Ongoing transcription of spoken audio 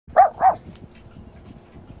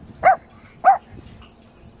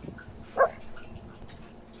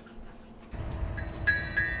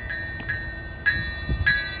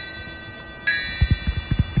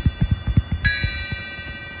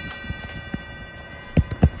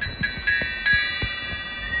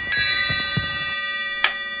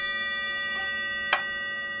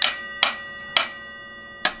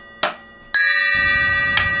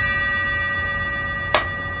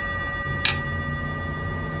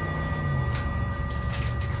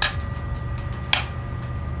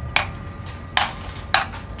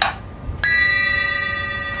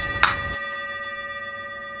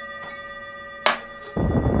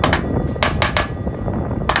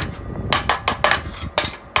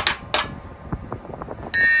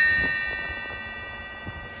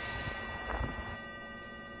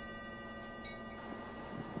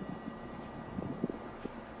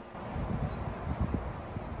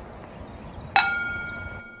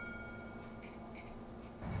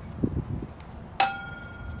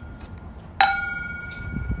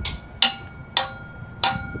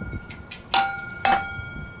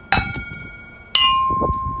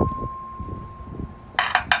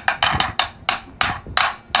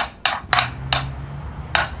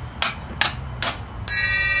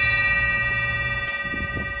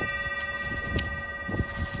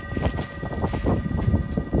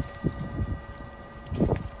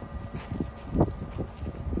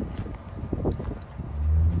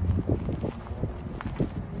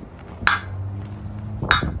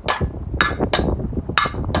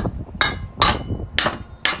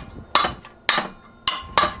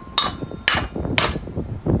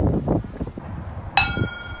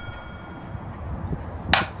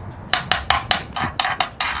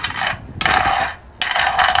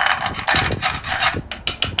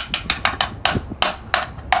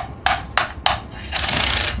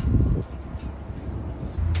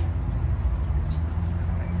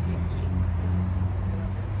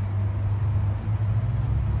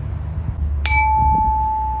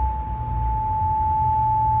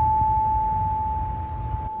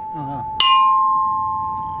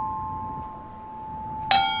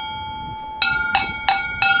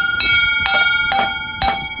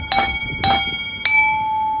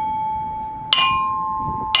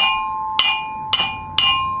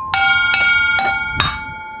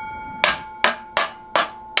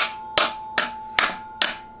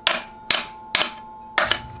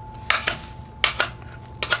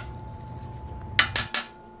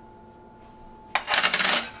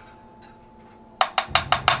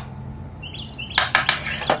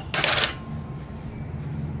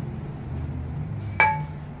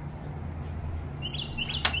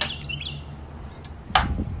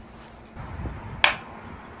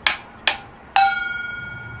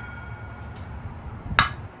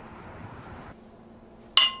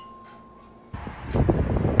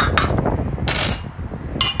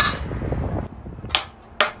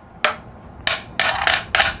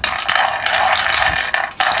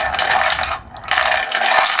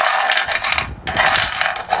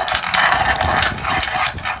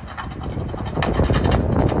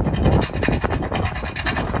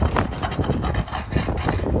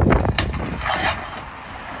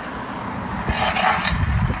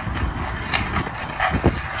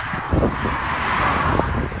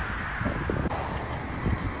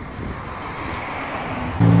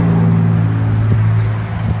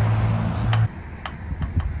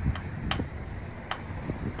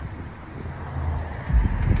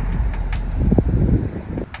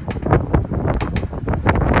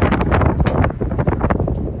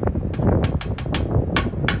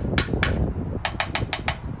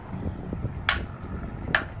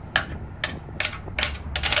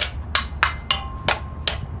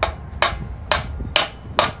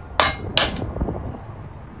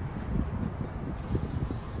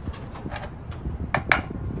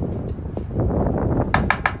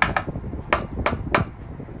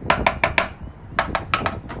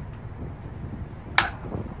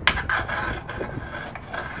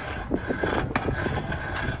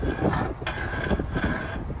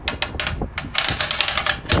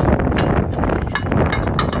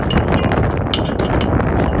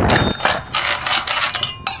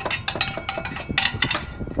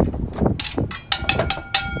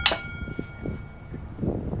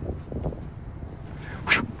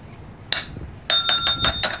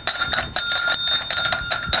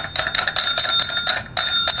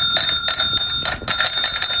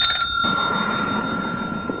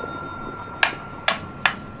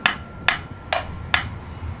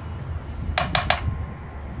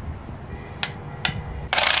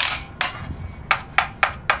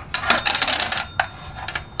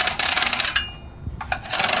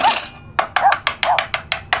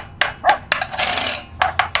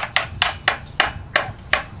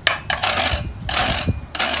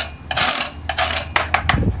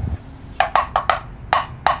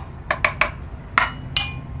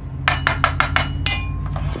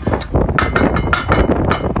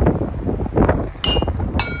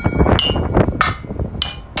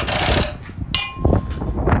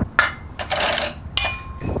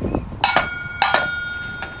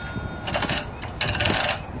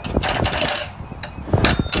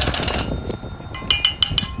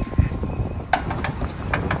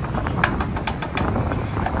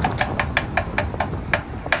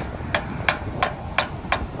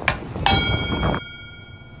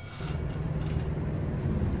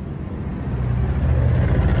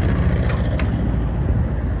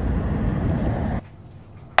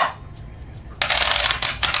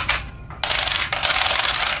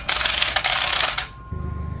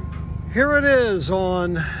Here it is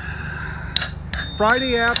on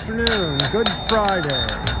Friday afternoon, Good Friday,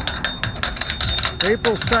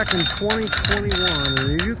 April 2nd, 2021.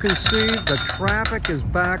 And as you can see, the traffic is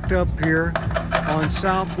backed up here on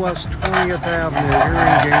Southwest 20th Avenue here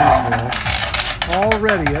in Gainesville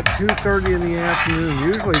already at 2:30 in the afternoon.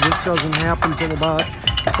 Usually this doesn't happen till about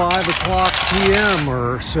 5 o'clock p.m.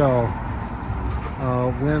 or so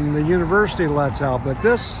when the university lets out. But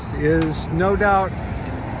this is no doubt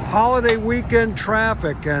holiday weekend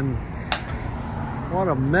traffic, and what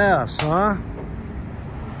a mess, huh?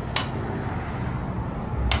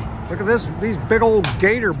 Look at this, these big old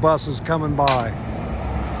gator buses coming by.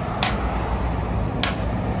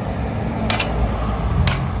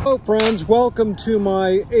 Hello friends, welcome to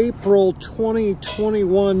my April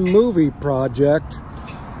 2021 movie project,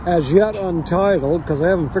 as yet untitled because I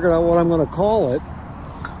haven't figured out what I'm going to call it.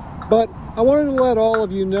 But I wanted to let all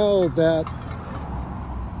of you know that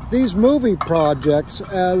these movie projects,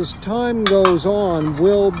 as time goes on,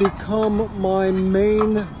 will become my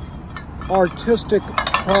main artistic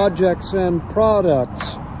projects and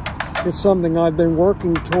products. It's something I've been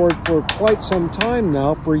working toward for quite some time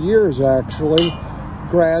now, for years actually,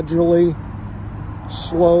 gradually,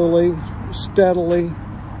 slowly, steadily.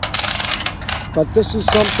 But this is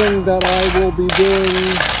something that I will be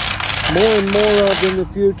doing more and more of in the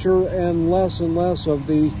future, and less of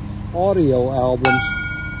the audio albums.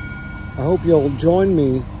 I hope you'll join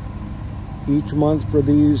me each month for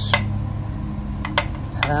these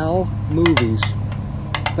Hal movies.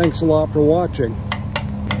 Thanks a lot for watching.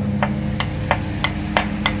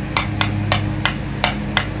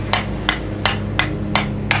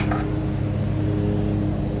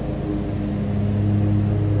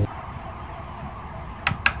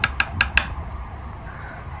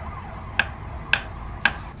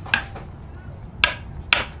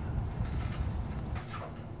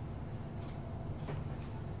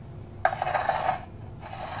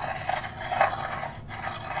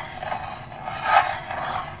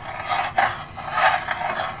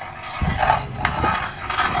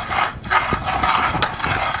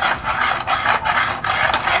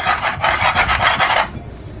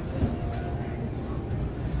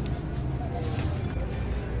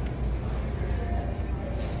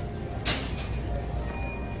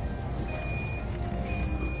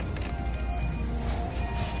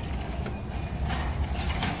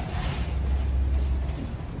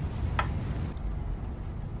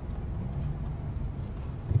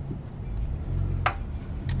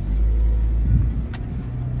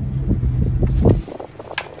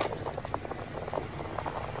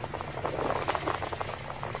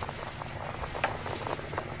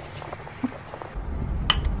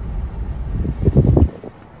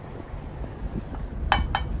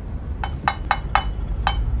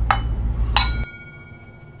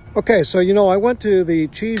 Okay, so you know, I went to the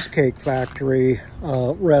Cheesecake Factory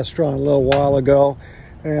restaurant a little while ago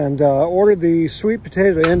and ordered the sweet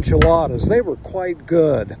potato enchiladas. They were quite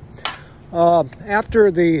good.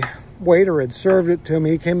 After the waiter had served it to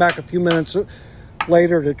me, he came back a few minutes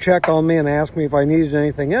later to check on me and ask me if I needed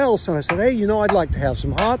anything else. And I said, hey, you know, I'd like to have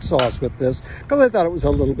some hot sauce with this, because I thought it was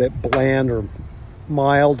a little bit bland or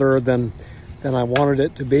milder than I wanted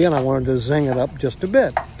it to be, and I wanted to zing it up just a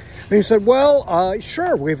bit. And he said, well,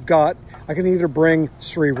 sure, I can either bring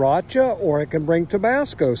sriracha or I can bring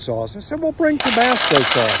Tabasco sauce. I said, well, bring Tabasco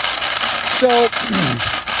sauce. So,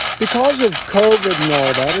 because of COVID and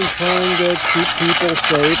all that, and trying to keep people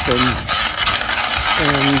safe and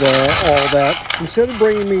all that, instead of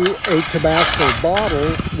bringing me a Tabasco bottle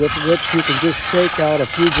with which you can just shake out a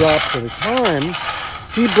few drops at a time,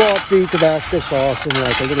 he brought the Tabasco sauce in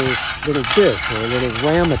like a little dish or a little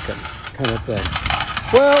ramekin kind of thing.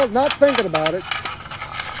 Well, not thinking about it,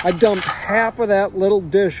 I dumped half of that little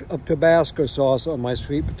dish of Tabasco sauce on my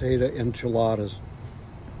sweet potato enchiladas,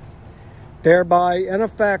 thereby, in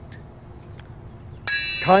effect,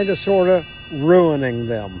 kind of, sort of ruining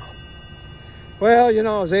them. Well, you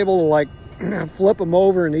know, I was able to, like, flip them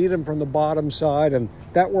over and eat them from the bottom side, and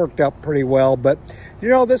that worked out pretty well. But, you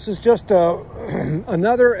know, this is just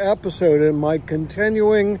another episode in my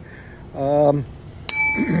continuing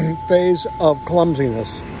phase of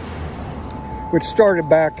clumsiness, which started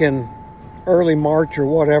back in early March or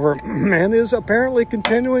whatever, and is apparently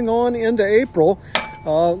continuing on into April.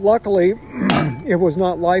 Luckily, it was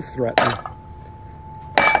not life-threatening,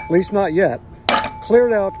 at least not yet.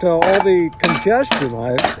 Cleared out all the congestion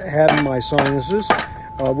I had in my sinuses,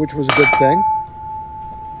 which was a good thing.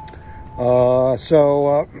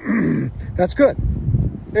 So that's good.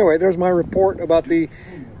 Anyway, there's my report about the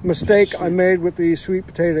mistake I made with the sweet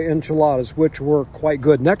potato enchiladas, which were quite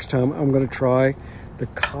good. Next time, I'm going to try the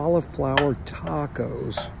cauliflower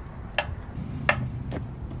tacos.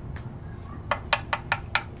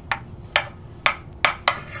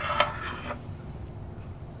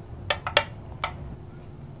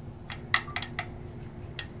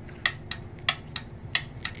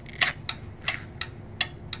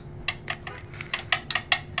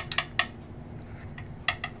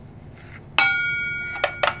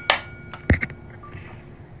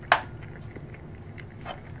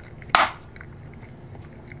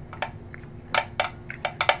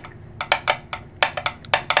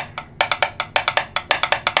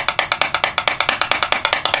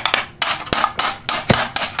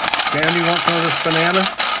 Stan, you want some of this banana?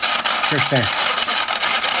 Here, Stan.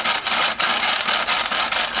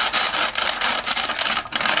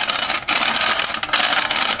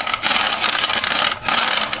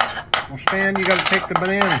 Well, Stan, you gotta take the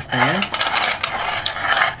banana, Stan.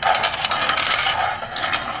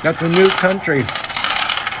 That's a new country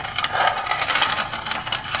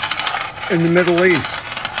in the Middle East.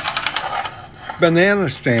 Banana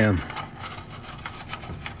Stan.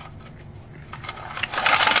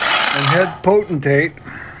 And head potentate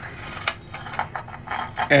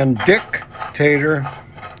and dictator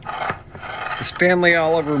Stanley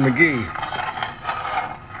Oliver McGee.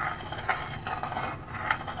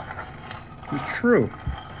 It's true.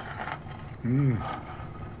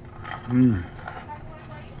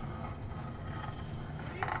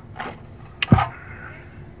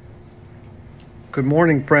 Good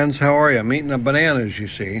morning, friends. How are you? I'm eating a banana, as you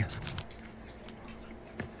see.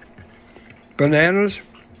 Bananas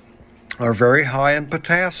are very high in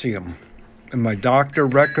potassium, and my doctor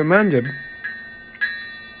recommended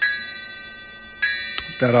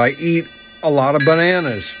that I eat a lot of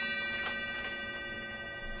bananas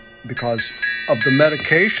because of the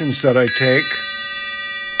medications that I take.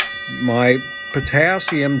 My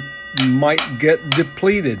potassium might get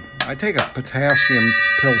depleted. I take a potassium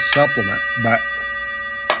pill supplement, but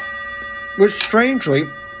which strangely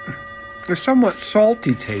is somewhat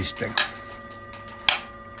salty tasting.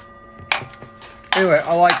 Anyway,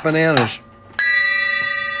 I like bananas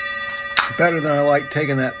better than I like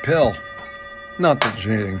taking that pill. Not that there's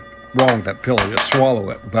anything wrong with that pill, I just swallow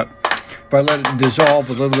it. But if I let it dissolve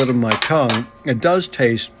a little bit in my tongue, it does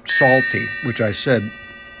taste salty, which I said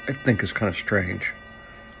I think is kind of strange.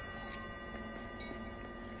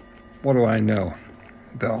 What do I know,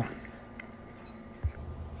 though?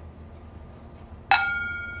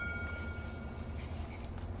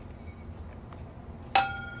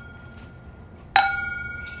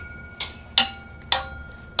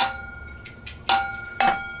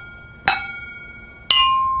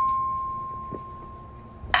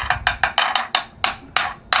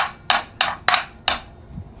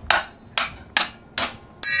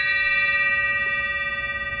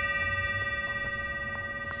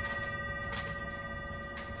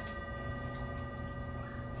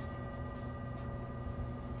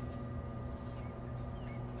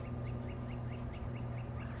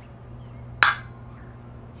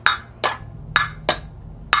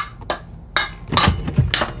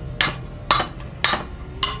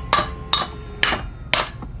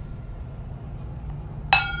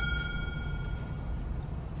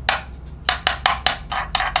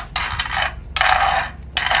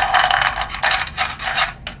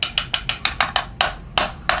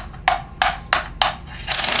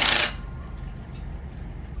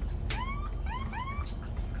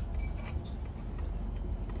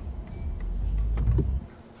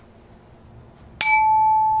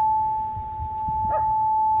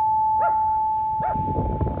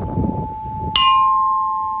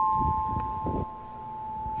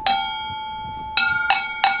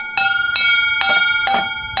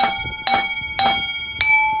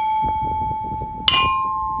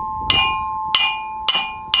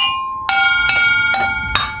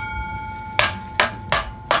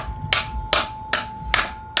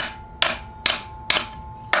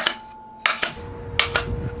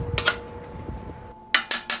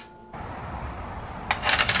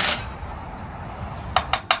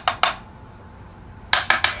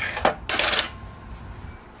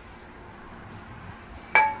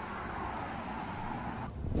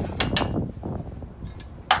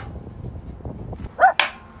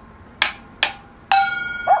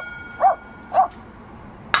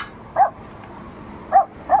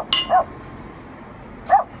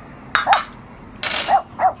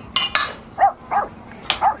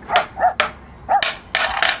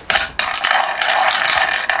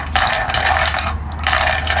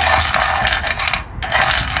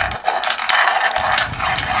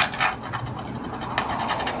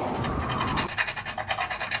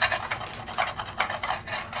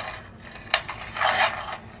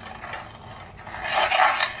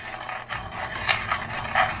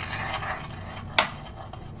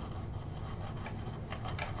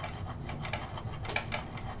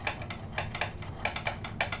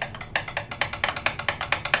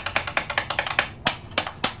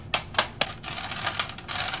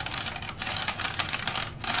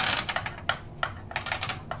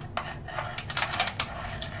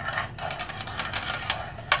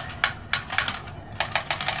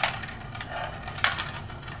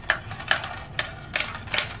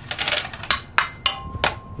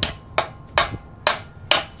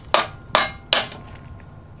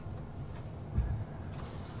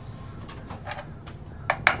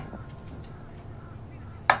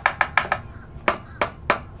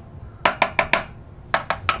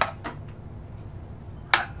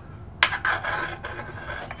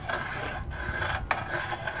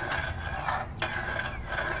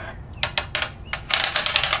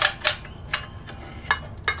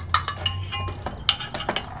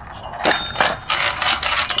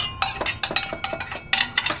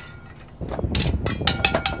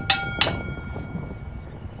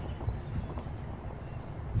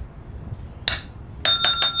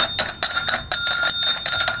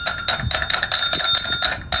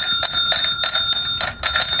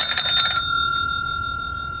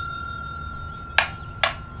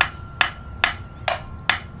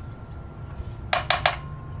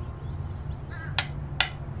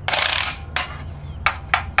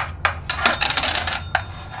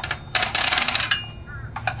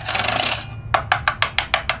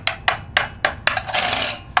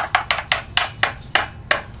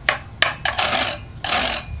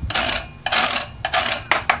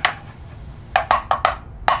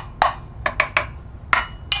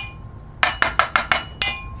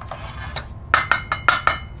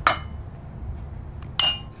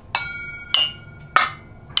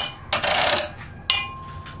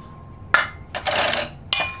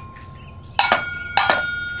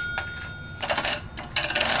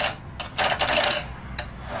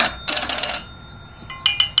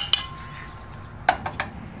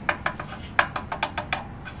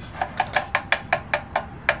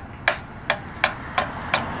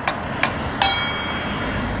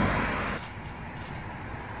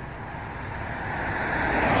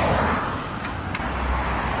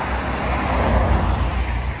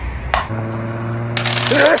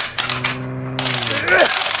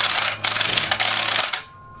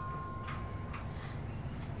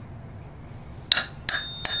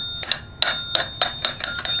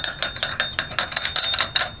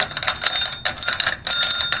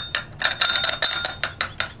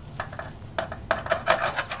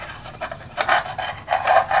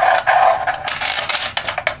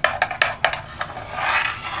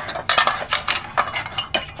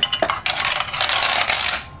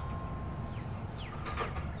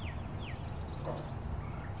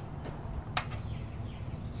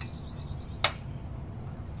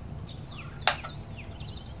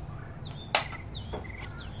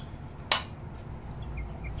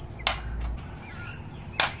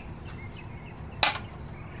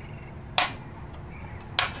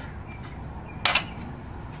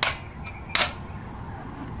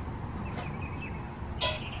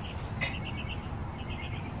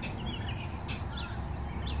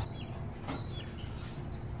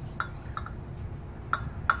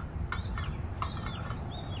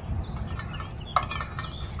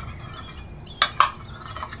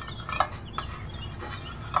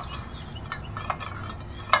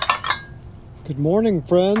 morning,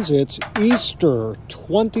 friends. It's Easter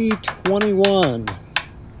 2021.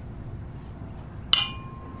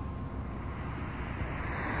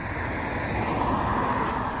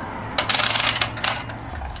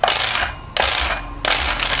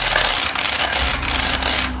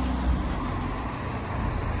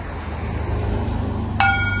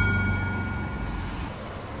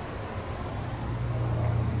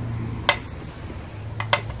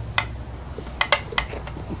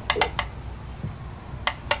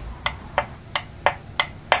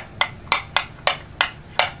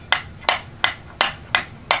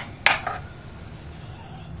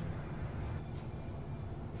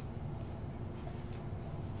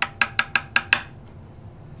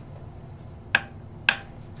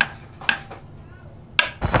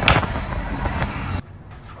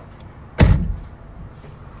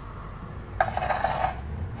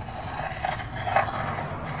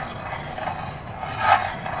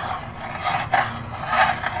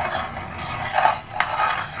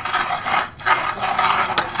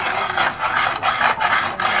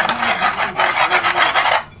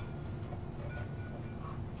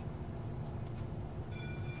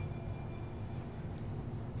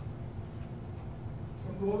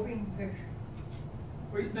 Moving picture.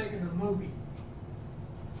 Or he's making a movie.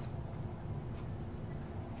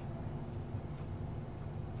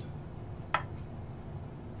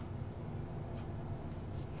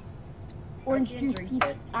 Orange juice.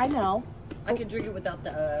 I know. I can drink it without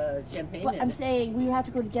the champagne. But I'm saying we have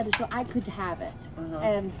to go together so I could have it.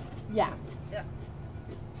 And yeah. Yeah.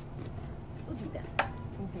 We'll do that.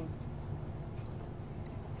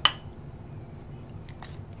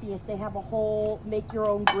 Yes, they have a whole make your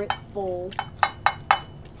own grits bowl.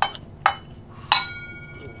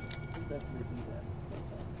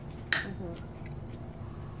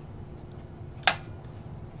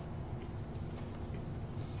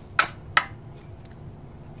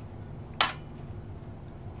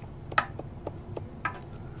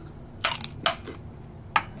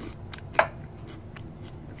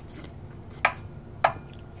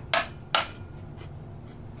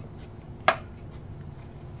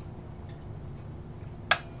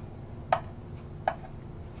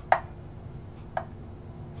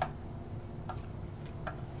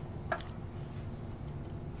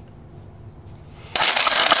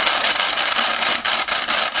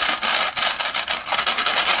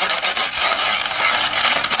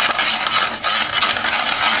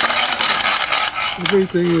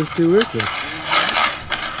 Everything is terrific.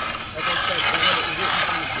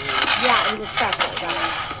 Yeah, it was special.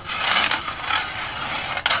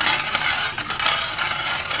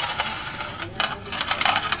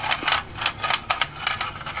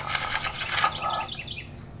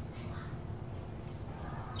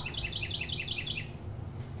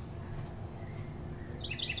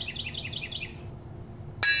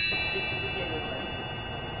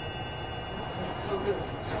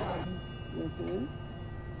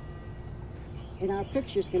 And our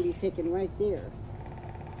pictures can be taken right there.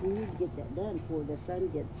 We need to get that done before the sun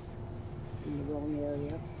gets in the wrong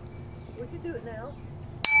area. We can do it now.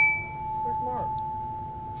 Where's Mark?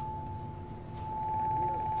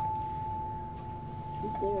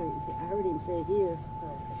 He's there. I heard him say here.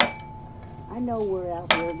 I know we're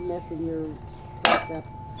out here messing your place up.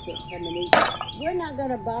 Can't come and eat. We're not going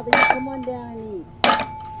to bother you. Come on down and eat.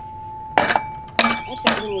 That's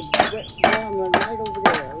that little brown one right over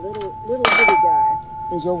there. Little bitty guy.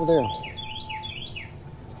 He's over there.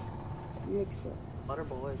 Nixon. Water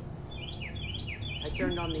boys. I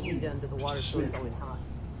turned on the heat under the water so it's always hot.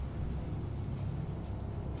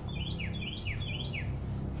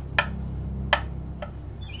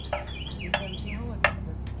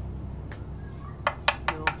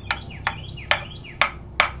 No.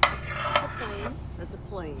 That's a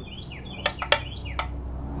plane.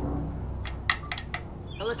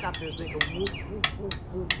 Helicopters make a whoop, whoop, whoop,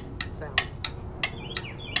 whoop sound.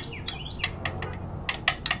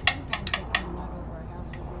 Sometimes they come right over our house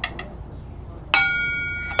to wake me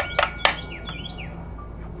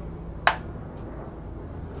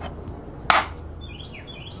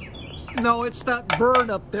up. No, it's that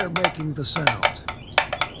bird up there making the sound.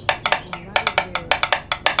 Something right over there.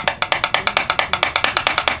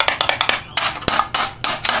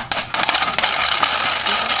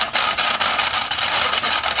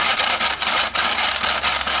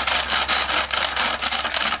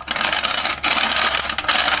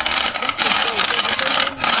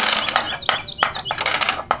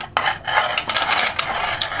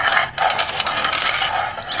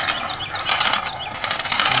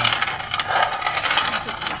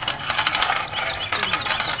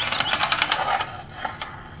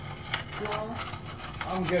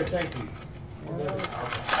 I'm good, thank you.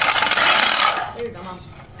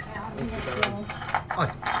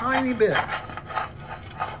 a tiny bit.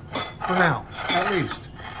 For now, at least.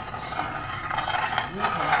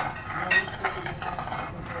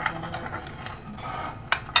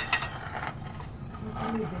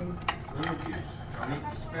 Lemon juice. Don't eat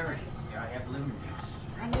asparagus. You gotta have lemon juice.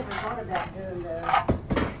 I never thought about doing the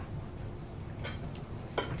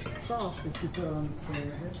sauce that you put on the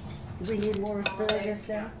asparagus. Do we need more asparagus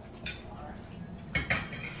now?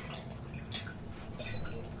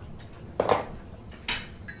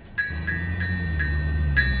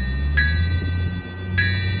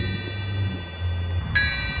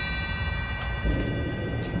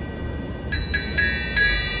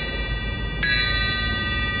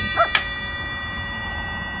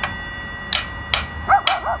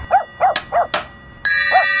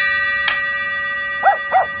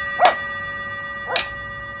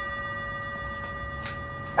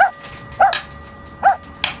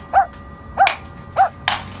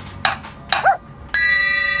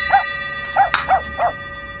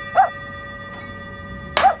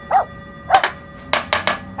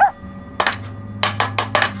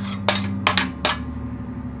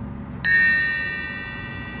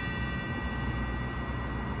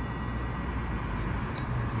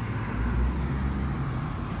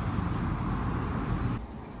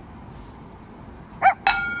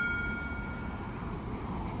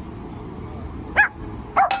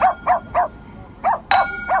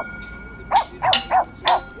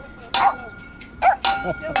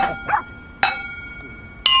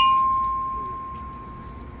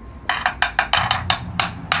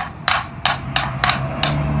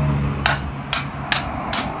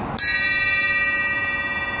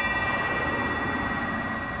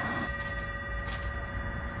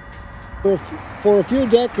 For a few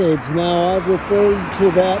decades now, I've referred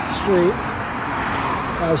to that street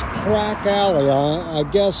as Crack Alley. I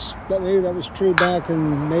guess that maybe that was true back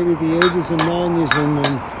in maybe the 80s and 90s, and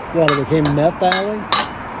then what, it became Meth Alley?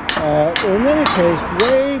 In any case,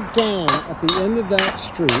 way down at the end of that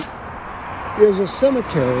street is a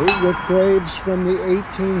cemetery with graves from the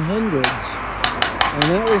 1800s. And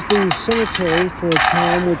that was the cemetery for a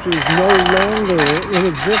time which is no longer in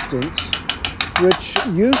existence, which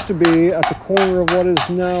used to be at the corner of what is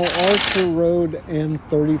now Archer Road and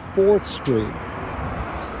 34th Street.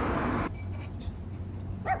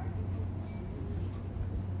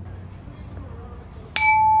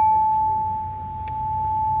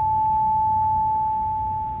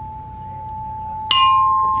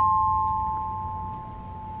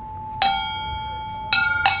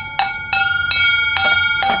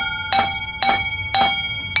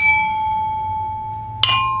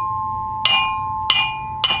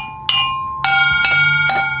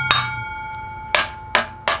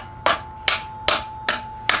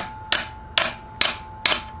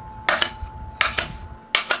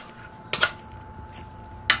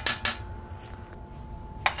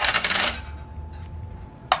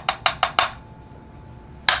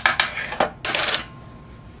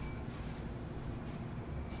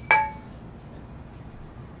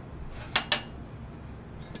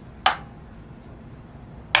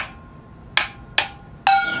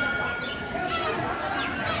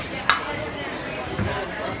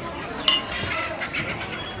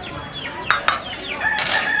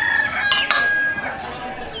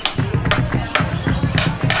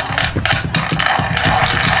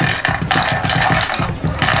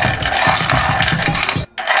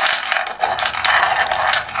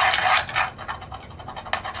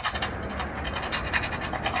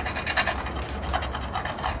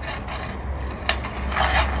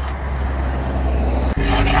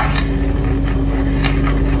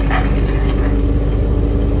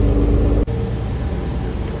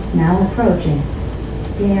 Now approaching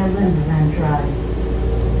Dale Linderland Drive.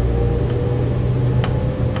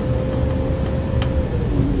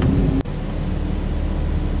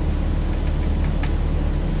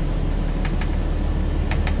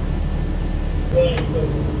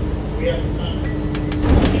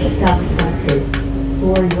 Stop sign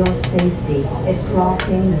for your safety. It's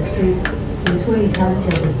crossing the street. Please wait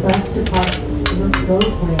until the bus departs. Look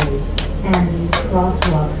both ways and use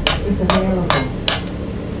crosswalks if available.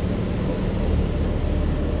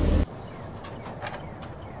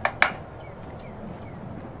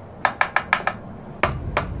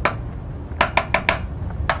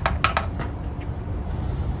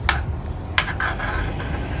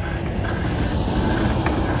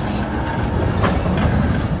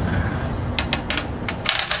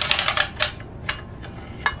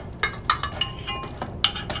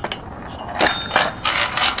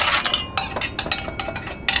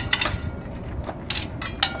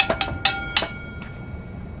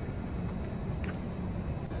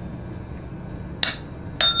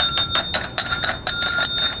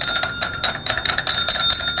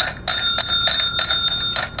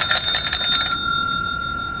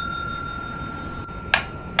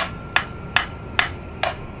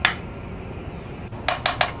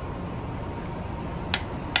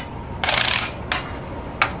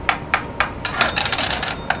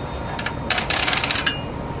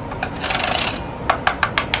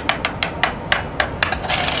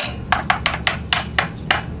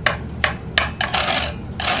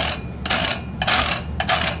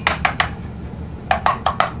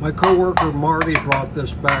 My coworker Marty brought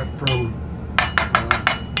this back from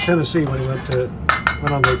Tennessee when he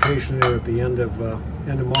went on vacation there at the end of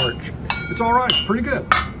March. It's all right. It's pretty good.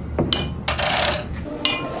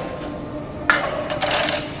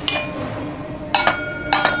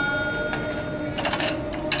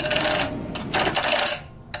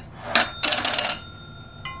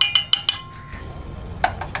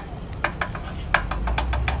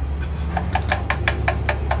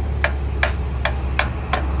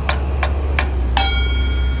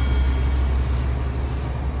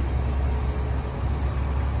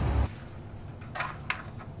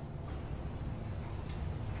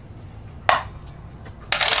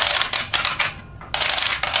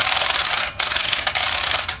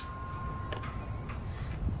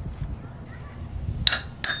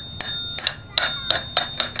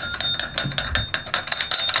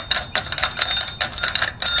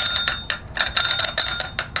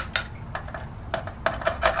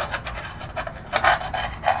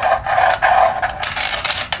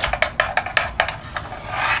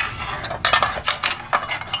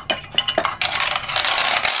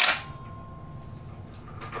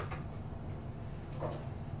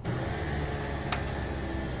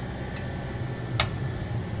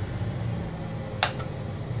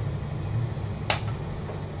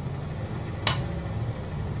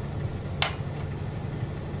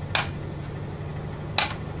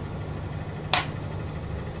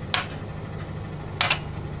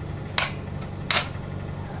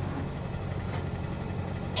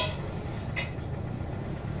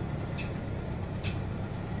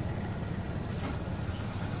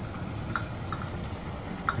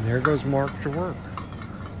 And there goes Mark to work.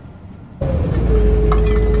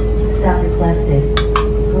 Stop requested.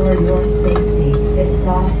 For your safety, if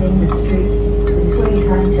crossing the street, please wait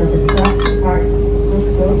until the truck departs, look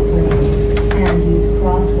both ways, and use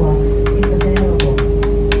crosswalks if available.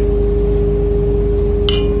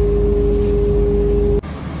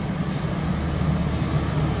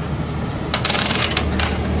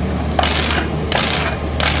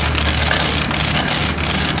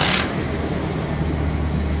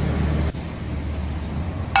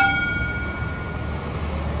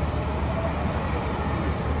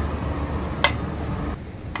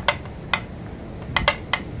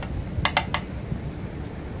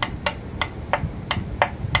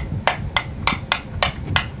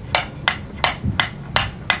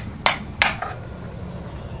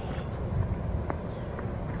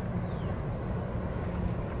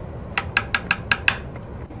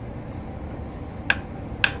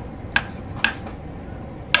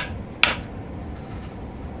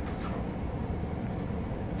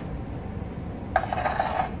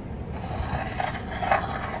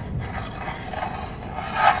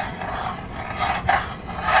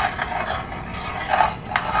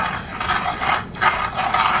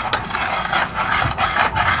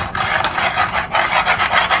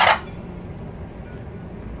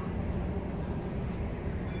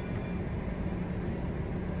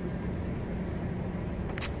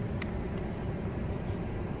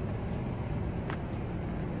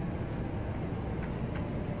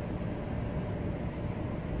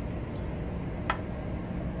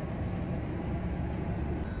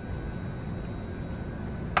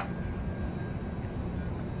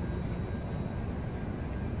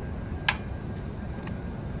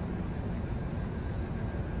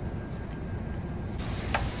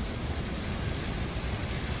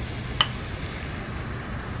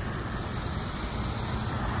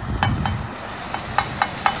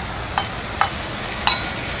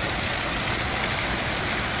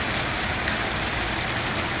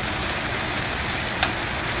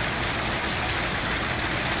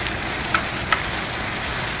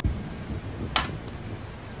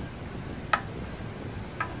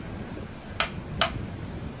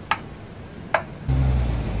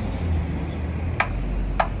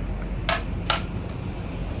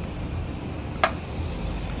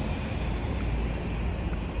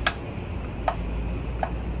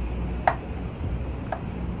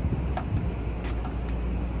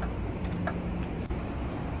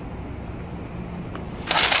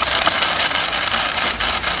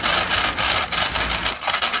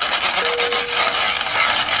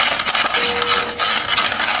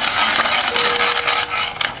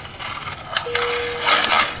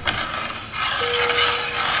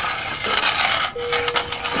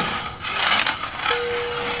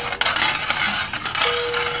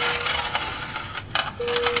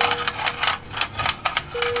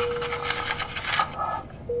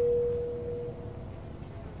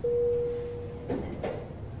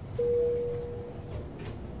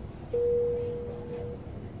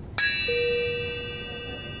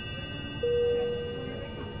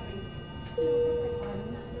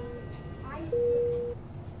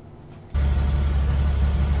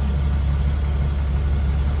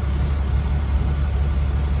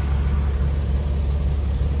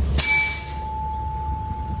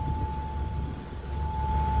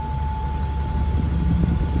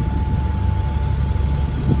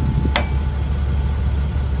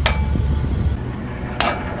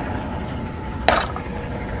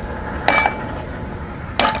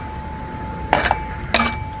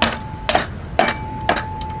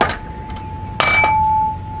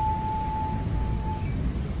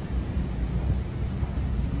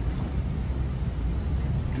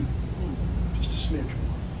 smidge.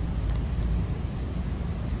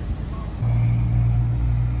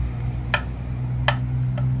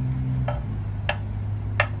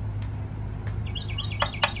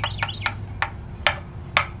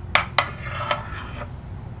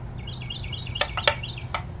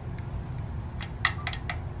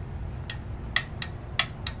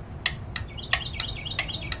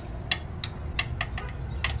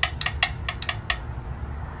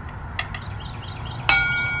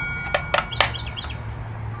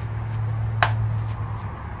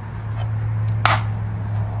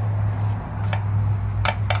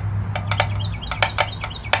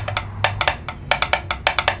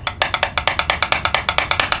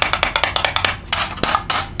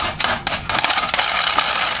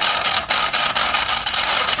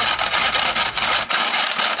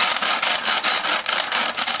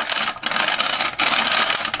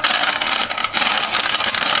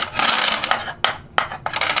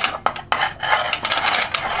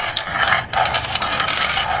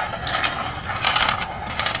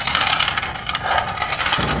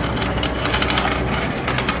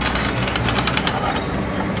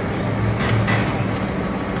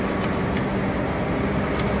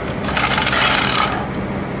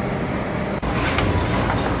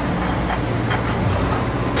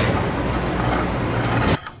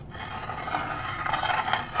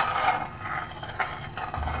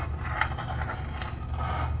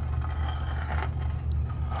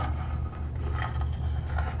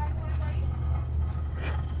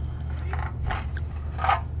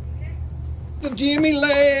 The Jimmy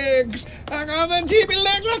legs. I got the Jimmy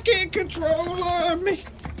legs. I can't control me.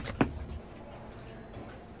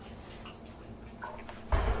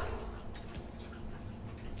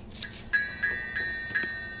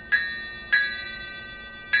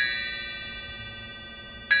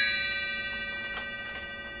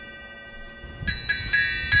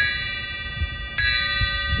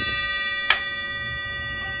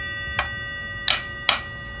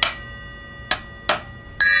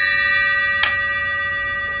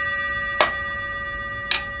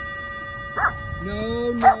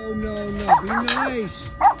 No, no, no, no. Be nice.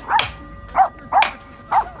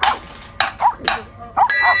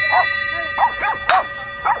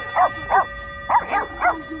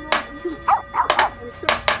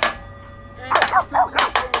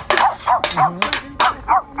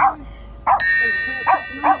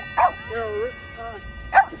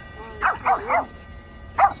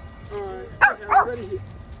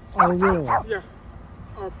 Oh, really? Yeah.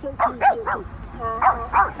 14, 14.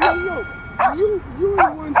 No. You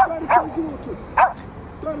the one 3402.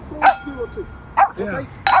 3402. Okay? Yeah.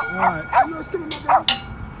 All right. I know it's coming, my brother.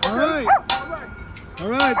 All right. All right. All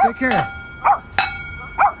right. Take care. I'm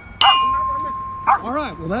not gonna miss it. All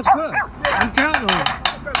right. Well, that's good. I'm counting on it.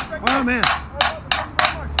 All right, man.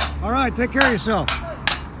 All right. Take care of yourself.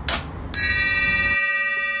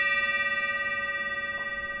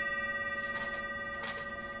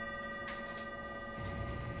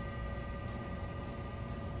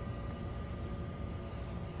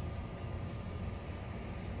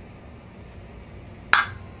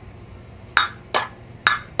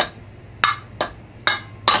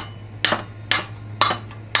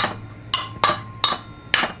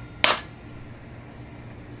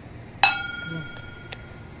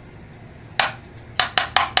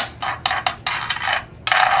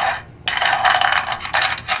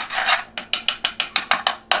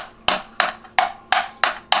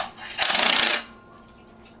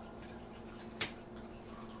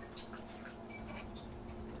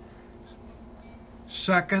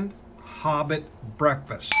 Second Hobbit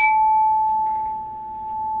breakfast.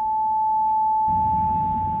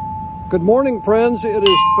 Good morning, friends. It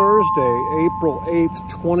is Thursday, April 8th,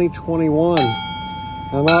 2021.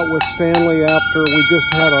 I'm out with Stanley after we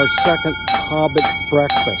just had our second Hobbit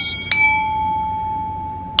breakfast.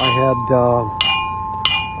 I had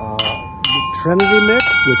Trinity mix,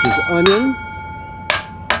 which is onion,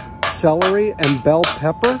 celery, and bell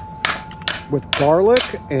pepper with garlic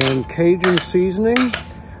and Cajun seasoning.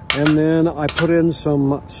 And then I put in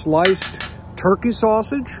some sliced turkey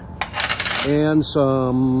sausage and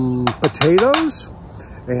some potatoes,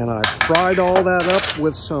 and I fried all that up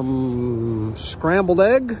with some scrambled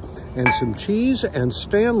egg and some cheese. And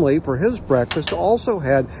Stanley, for his breakfast, also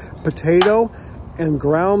had potato and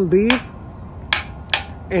ground beef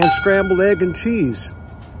and scrambled egg and cheese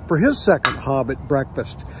for his second Hobbit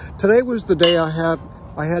breakfast. Today was the day I had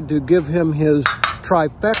to give him his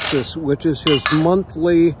trifecta, which is his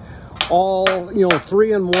monthly all,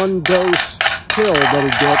 3-in-1 dose pill that he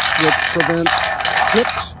gets, which prevents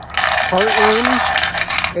tics, heartworms,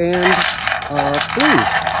 and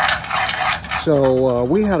fleas. So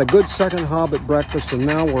we had a good second Hobbit breakfast, and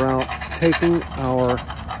now we're out taking our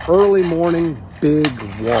early morning big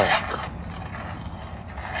walk.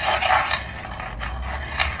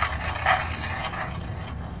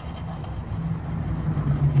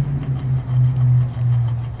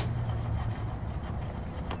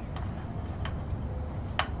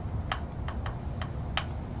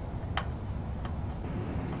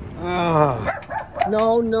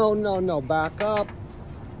 No, back up.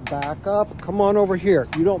 Back up. Come on over here.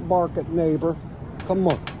 You don't bark at neighbor. Come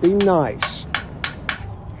on, be nice.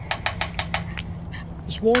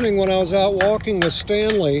 This morning when I was out walking with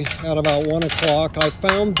Stanley at about 1 o'clock, I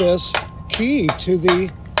found this key to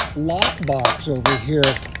the lockbox over here.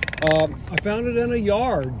 I found it in a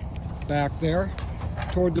yard back there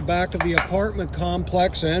toward the back of the apartment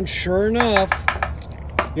complex, and sure enough,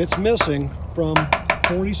 it's missing from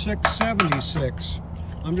 4676.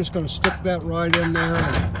 I'm just going to stick that right in there,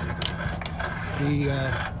 and the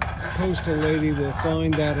postal lady will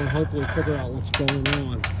find that and hopefully figure out what's going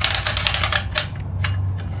on.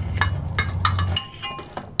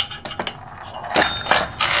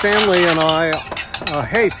 Stanley and I,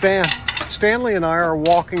 Stanley and I are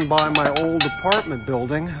walking by my old apartment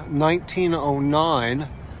building, 1909.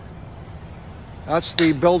 That's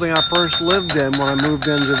the building I first lived in when I moved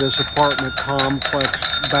into this apartment complex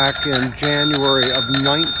back in January of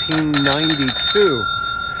 1992.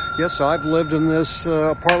 Yes, I've lived in this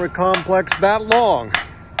apartment complex that long.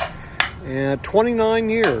 And 29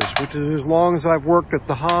 years, which is as long as I've worked at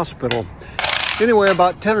the hospital. Anyway,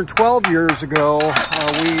 about 10 or 12 years ago,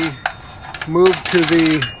 we moved to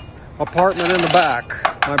the apartment in the back.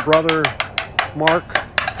 My brother, Mark,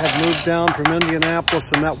 had moved down from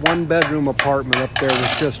Indianapolis, and that one-bedroom apartment up there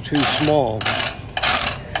was just too small.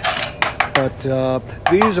 But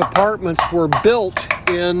these apartments were built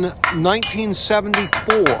in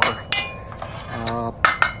 1974.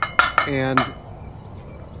 And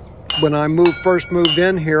when I first moved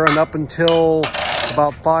in here, and up until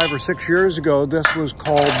about 5 or 6 years ago, this was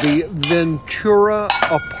called the Ventura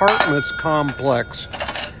Apartments Complex.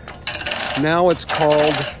 Now it's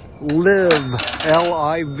called Live,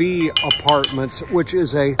 L-I-V Apartments, which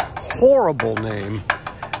is a horrible name.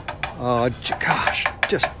 Gosh,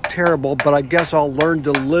 just terrible, but I guess I'll learn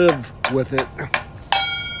to live with it.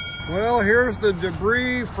 Well, here's the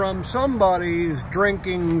debris from somebody's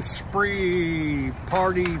drinking spree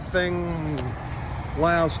party thing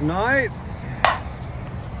last night.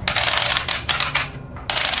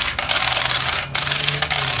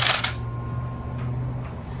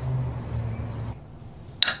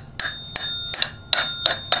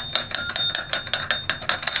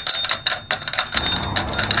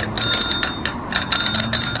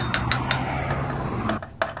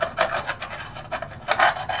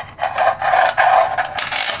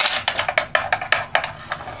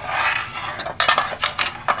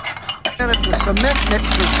 And it's a cement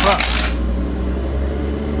mixer truck.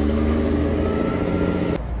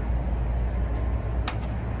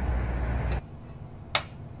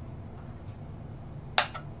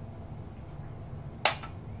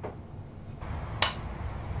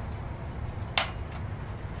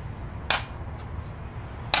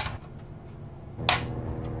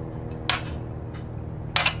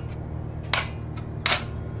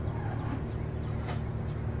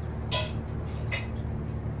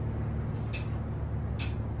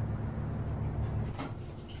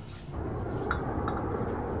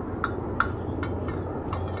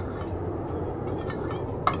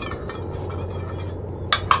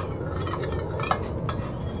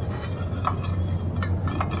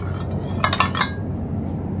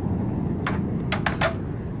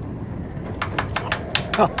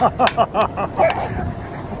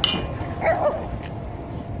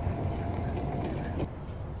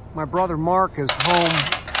 My brother Mark is home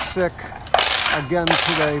sick again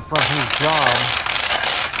today from his job.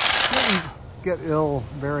 Didn't get ill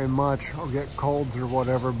very much or get colds or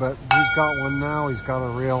whatever, but he's got one now. He's got a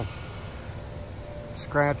real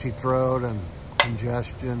scratchy throat and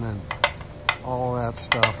congestion and all that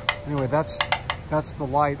stuff. Anyway, that's the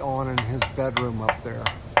light on in his bedroom up there.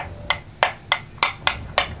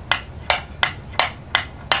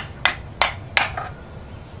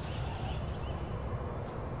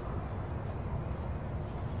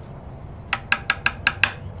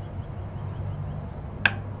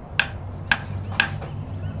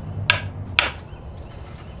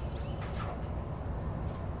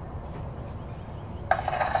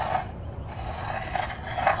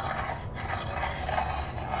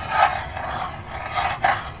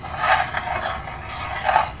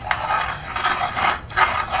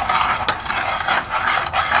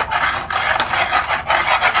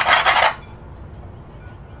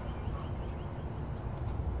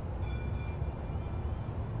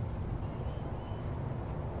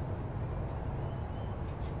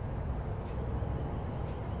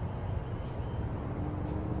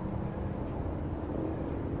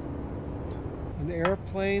 an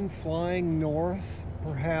airplane flying north,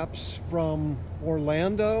 perhaps from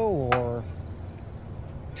Orlando or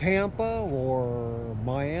Tampa or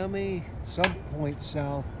Miami, some point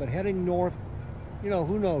south, but heading north, you know,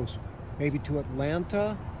 who knows, maybe to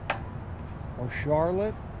Atlanta or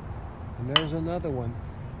Charlotte. And there's another one.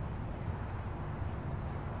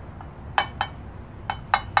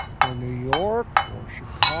 Or New York or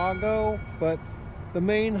Chicago, but the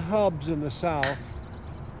main hubs in the south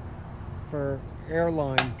for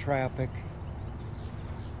airline traffic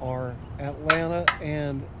are Atlanta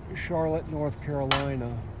and Charlotte, North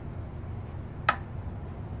Carolina.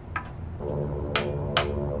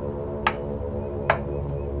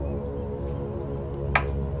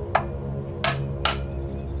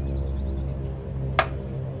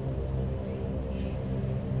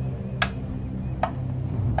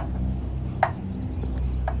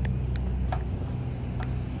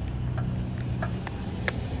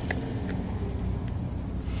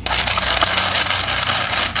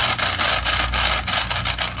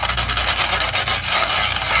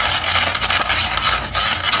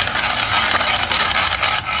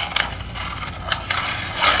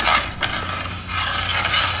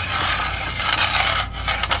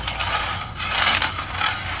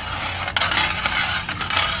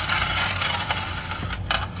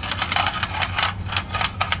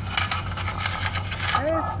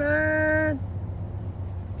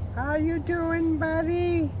 How you doing,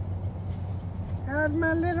 buddy? How's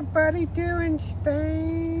my little buddy doing,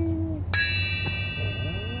 Stan?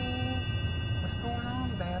 What's going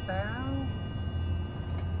on, Babo?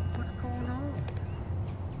 What's going on?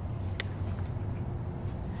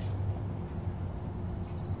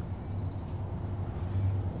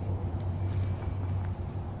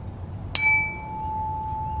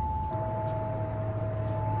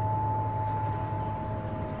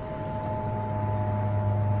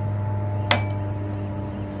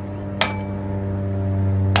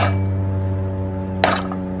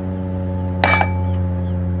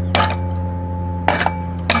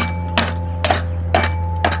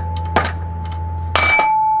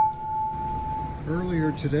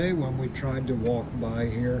 Earlier today when we tried to walk by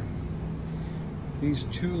here, these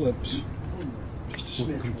tulips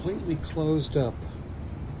were completely closed up,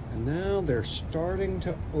 and now they're starting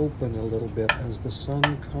to open a little bit as the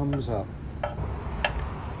sun comes up.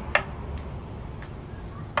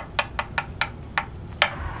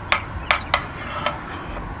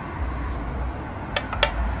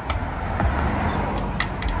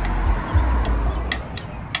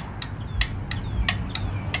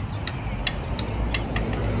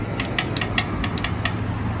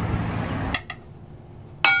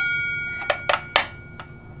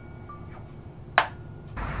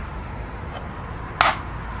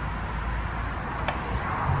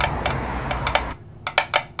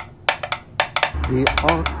 The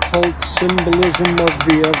occult symbolism of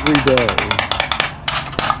the everyday.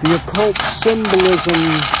 The occult symbolism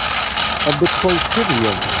of the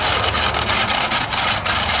quotidian.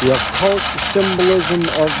 The occult symbolism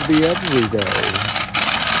of the everyday.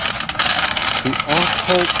 The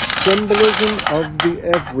occult symbolism of the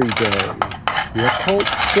everyday. The occult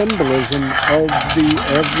symbolism of the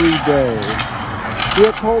everyday. The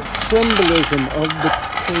occult symbolism of the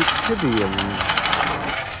quotidian.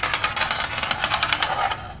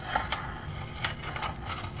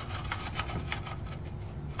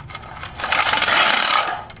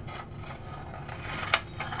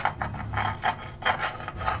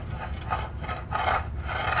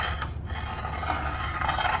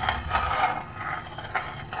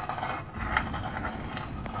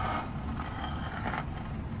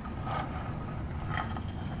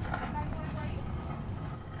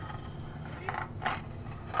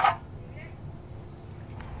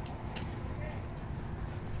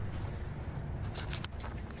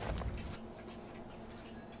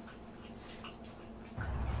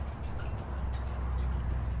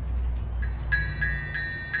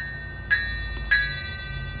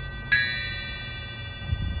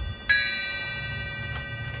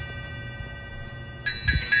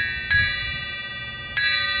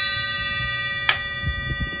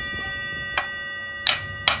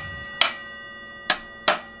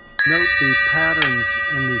 Note the patterns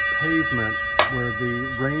in the pavement where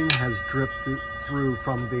the rain has dripped through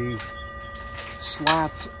from the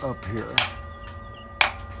slats up here.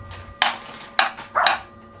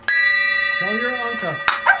 Tell your uncle.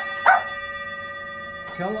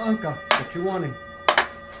 Tell uncle that you want him.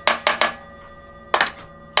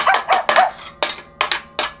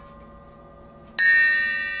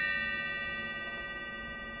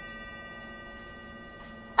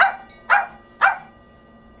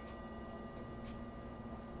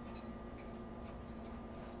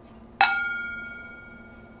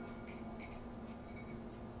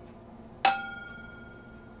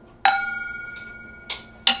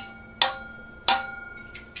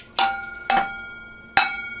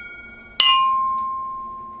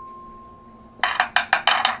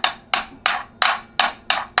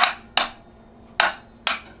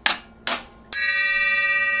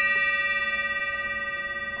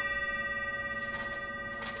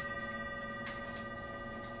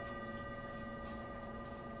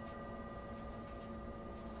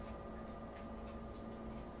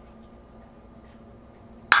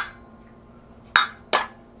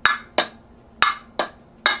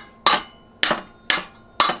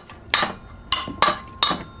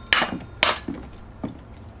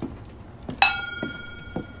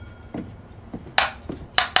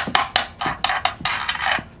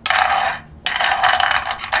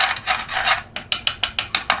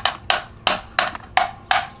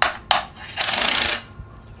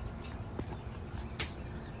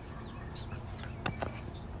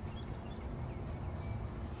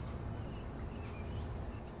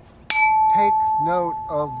 note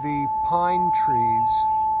of the pine trees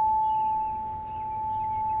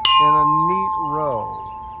in a neat row.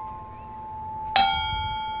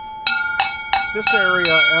 This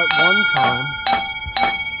area at one time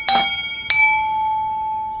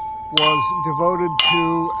was devoted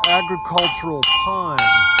to agricultural pine.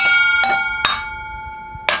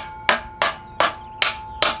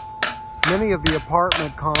 Many of the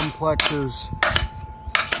apartment complexes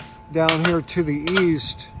down here to the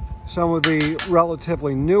east, some of the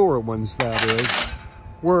relatively newer ones that is,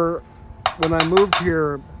 were, when I moved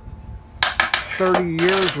here 30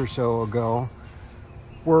 years or so ago,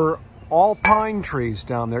 were all pine trees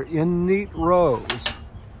down there in neat rows.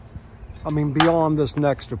 I mean, beyond this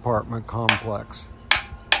next apartment complex.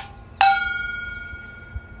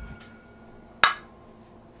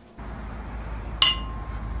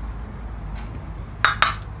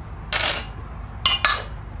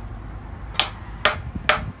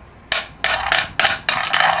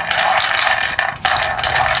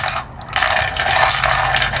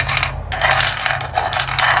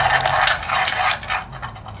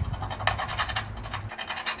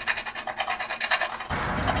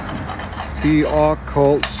 The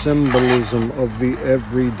occult symbolism of the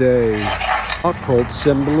everyday. Occult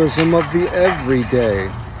symbolism of the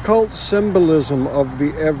everyday. Cult symbolism of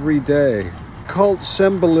the everyday. Cult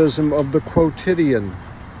symbolism of the quotidian.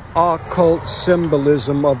 Occult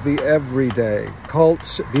symbolism of the everyday.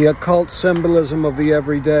 The occult symbolism of the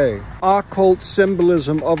everyday. Occult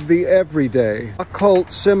symbolism of the everyday.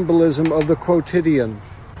 Occult symbolism of the quotidian.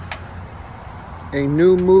 A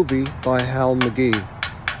new movie by Hal McGee,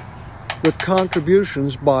 with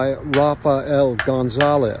contributions by Rafael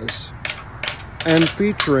González, and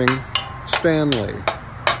featuring Stanley.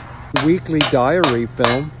 Weekly diary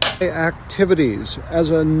film, activities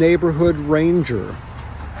as a neighborhood ranger.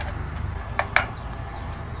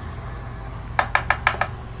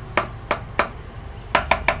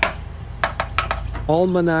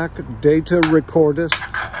 Almanac data recordist,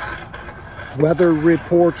 weather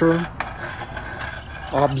reporter,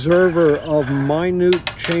 observer of minute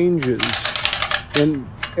changes in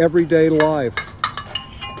everyday life,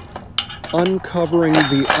 uncovering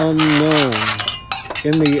the unknown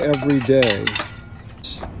in the everyday,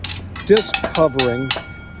 discovering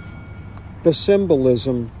the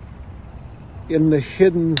symbolism in the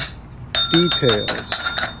hidden details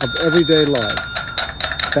of everyday life.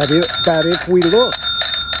 That if we look,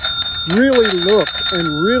 really look and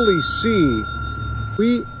really see,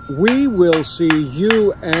 we will see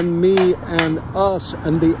you and me and us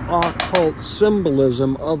and the occult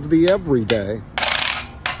symbolism of the everyday.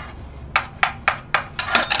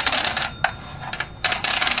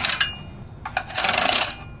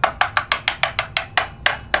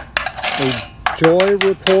 A joy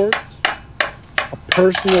report, a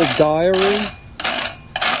personal diary,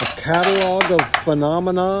 a catalog of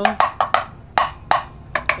phenomena,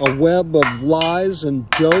 a web of lies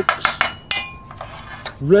and jokes,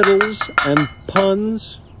 riddles and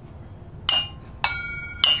puns,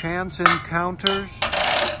 chance encounters,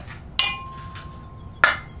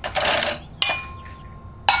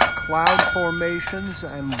 cloud formations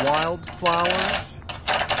and wildflowers,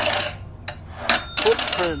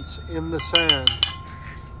 footprints in the sand,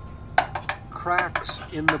 cracks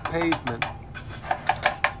in the pavement,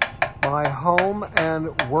 my home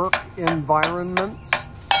and work environments,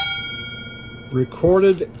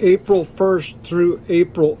 recorded April 1st through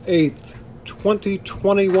April 8th,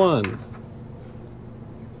 2021.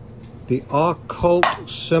 The occult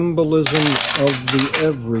symbolism of the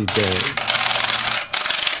everyday.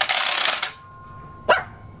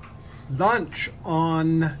 Lunch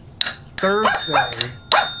on Thursday,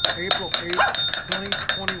 April 8th,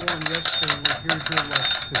 2021. Yes, sir. Here's your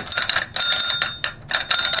lunch too.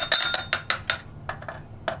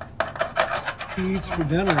 He eats for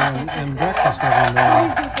dinner and breakfast every morning.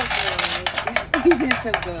 Isn't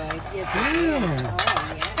so good? Yes, he is. Oh,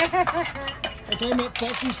 yeah. I'm talking about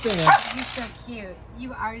fucking stuff. You're so cute. You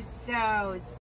are so